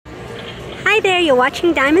there, you're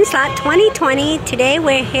watching Diamond Slot 2020. Today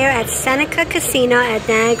we're here at Seneca Casino at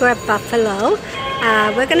Niagara, Buffalo.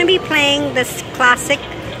 We're going to be playing this classic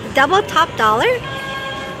double top dollar.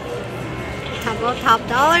 Double top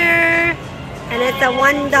dollar. And it's a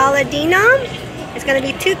 $1 denom. It's going to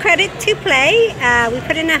be 2 credit to play. We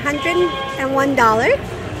put in $101.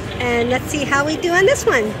 And let's see how we do on this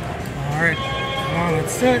one. Alright, come on,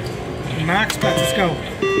 let's sit. Max bet, let's go.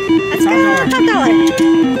 Let's go, top dollar.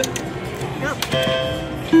 No.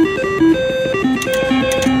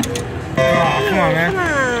 Oh, come on, man. Come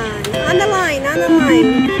on. On the line, on the line.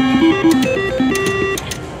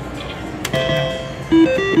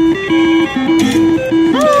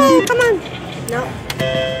 Oh, come on. No.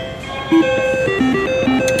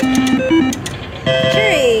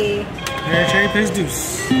 Cherry. Yeah, cherry plays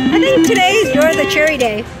deuce. I think today's you're the cherry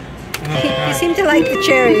day. Oh, you seem to like the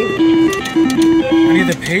cherry. I need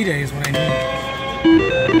the payday is what I need.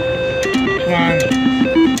 Come on.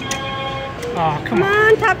 Oh, come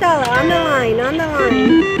on. Top dollar, on the line, on the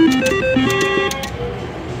line.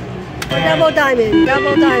 Double diamond,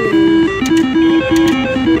 double diamond.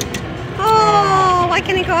 Oh, why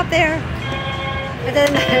can't it go up there? It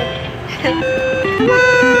doesn't matter. Come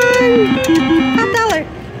on! Top dollar.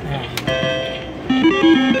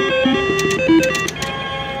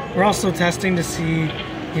 We're also testing to see,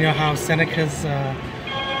 how Seneca's,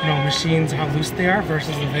 machines, how loose they are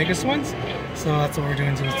versus the Vegas ones. So that's what we're doing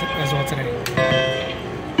as well today.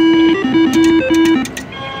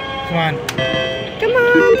 Come on. Come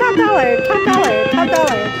on, top dollar, top dollar, top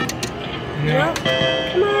dollar. No.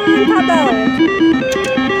 Come on, top dollar.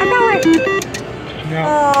 Top dollar. No.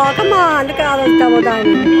 Oh, come on, look at all those double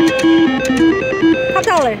diamonds. Top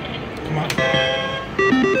dollar. Come on.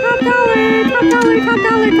 Top dollar, top dollar, top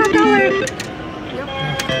dollar, top dollar.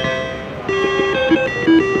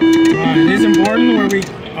 It is important where we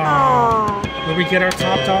get our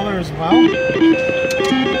top dollar as well.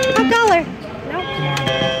 Top dollar. Nope. Come on.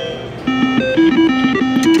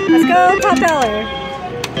 Let's go, top dollar.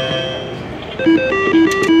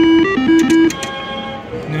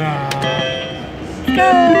 No. Let's go,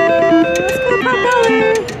 top dollar.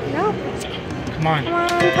 Nope. Come on. Come on,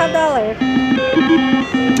 top dollar.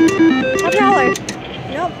 Top dollar.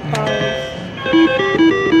 Nope. Bars.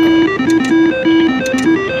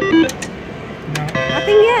 No.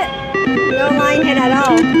 Nothing yet. No line hit at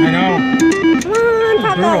all. I know. Come on,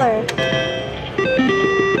 top dollar.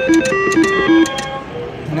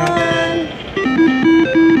 No.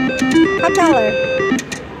 Top dollar.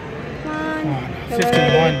 Come on.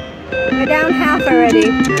 51. We're down half already.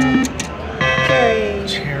 Yeah. Cherry.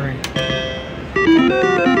 Cherry. Come on,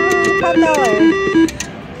 top dollar.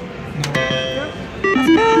 No. Nope. Let's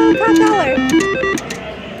go, top dollar.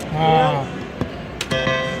 Oh.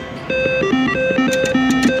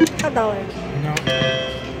 Top dollar. No.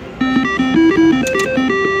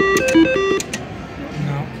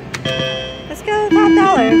 No. Let's go, top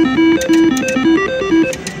dollar.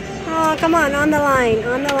 Oh, come on the line,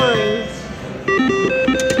 on the line.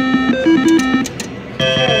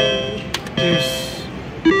 Deuce.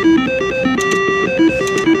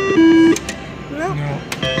 Nope. No.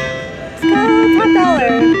 Let's go, top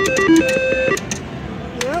dollar.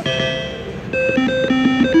 Nope.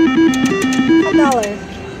 Top dollar.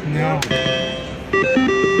 No.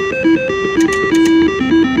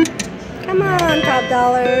 Come on, top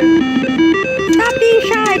dollar. Stop being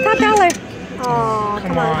shy, top dollar. Oh,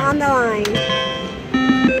 come on the line.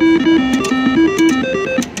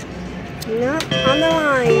 Nope, on the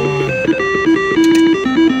line.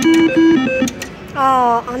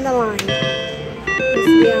 Oh, on the line. Needs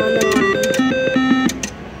to be on the line.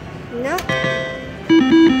 Nope.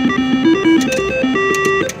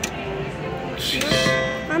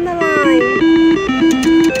 On the line.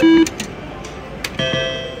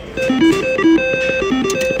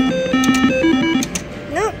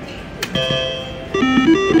 Nope.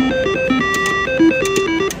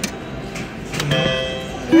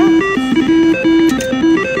 Nope.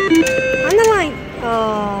 On the line.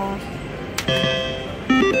 Oh.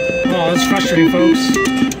 Oh, that's frustrating, folks.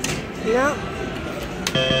 Nope.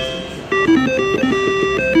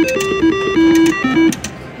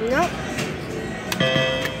 Nope.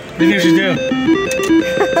 What do you think we should do?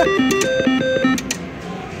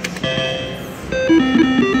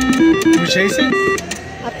 Can we chase it?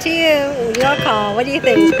 Up to you. Your call. What do you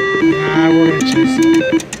think? Nah, we're gonna chase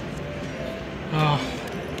it. Oh.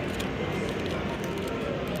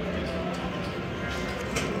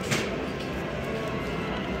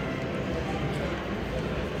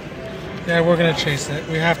 Yeah, we're gonna chase it.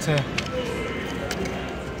 We have to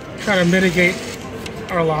try to mitigate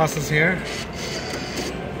our losses here.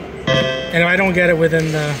 And if I don't get it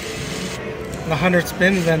within the 100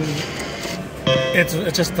 spins, then it's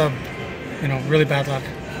just a, you know, really bad luck.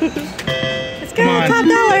 Let's go, top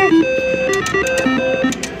dollar.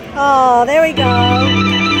 Oh, there we go.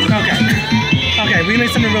 Okay, we made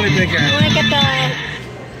something really big here. I want to get the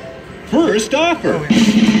First offer.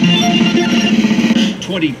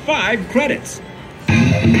 25 credits.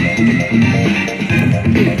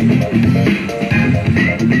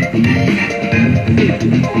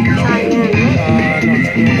 try again.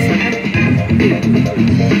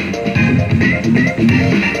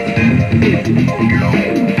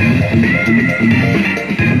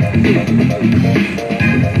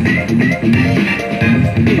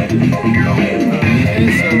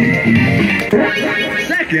 No, give me 1 second.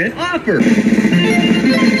 Second offer.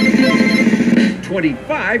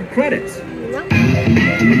 25 credits. Nope.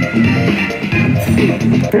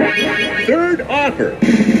 Third offer.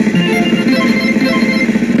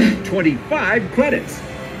 25 credits.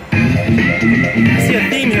 I see a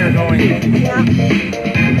theme here going. Yeah.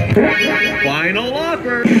 Final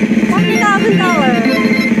offer.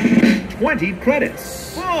 $1,000. 20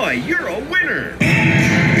 credits. Boy, you're a winner.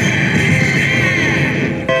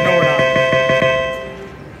 No, we're not.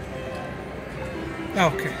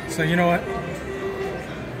 Okay, so you know what?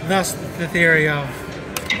 Thus the theory of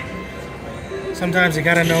sometimes you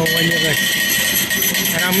gotta know when you're licked.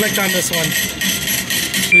 And I'm licked on this one.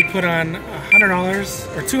 We put on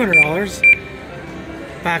 $100 or $200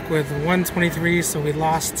 back with 123, so we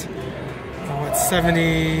lost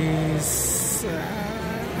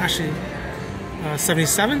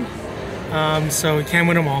 77. So we can't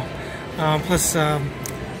win them all. Plus,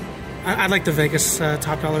 I like the Vegas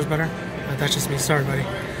top dollars better. That's just me. Sorry, buddy.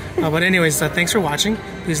 But anyways, thanks for watching.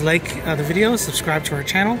 Please like the video, subscribe to our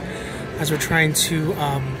channel as we're trying to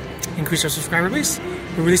increase our subscriber base.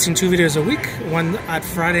 We're releasing 2 videos a week, one on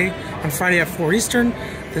Friday at 4 Eastern,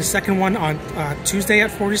 the second one on Tuesday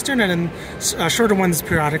at 4 Eastern, and then shorter ones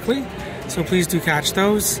periodically. So please do catch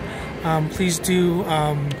those. Please do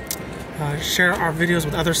share our videos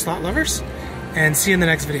with other slot lovers, and see you in the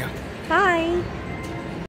next video. Bye.